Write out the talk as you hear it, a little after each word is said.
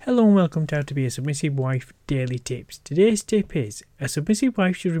Hello and welcome to How to Be a Submissive Wife Daily Tips. Today's tip is, a submissive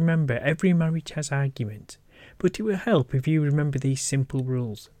wife should remember every marriage has arguments, but it will help if you remember these simple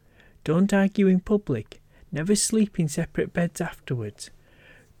rules. Don't argue in public, never sleep in separate beds afterwards,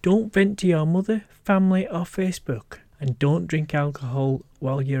 don't vent to your mother, family or Facebook, and don't drink alcohol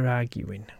while you're arguing.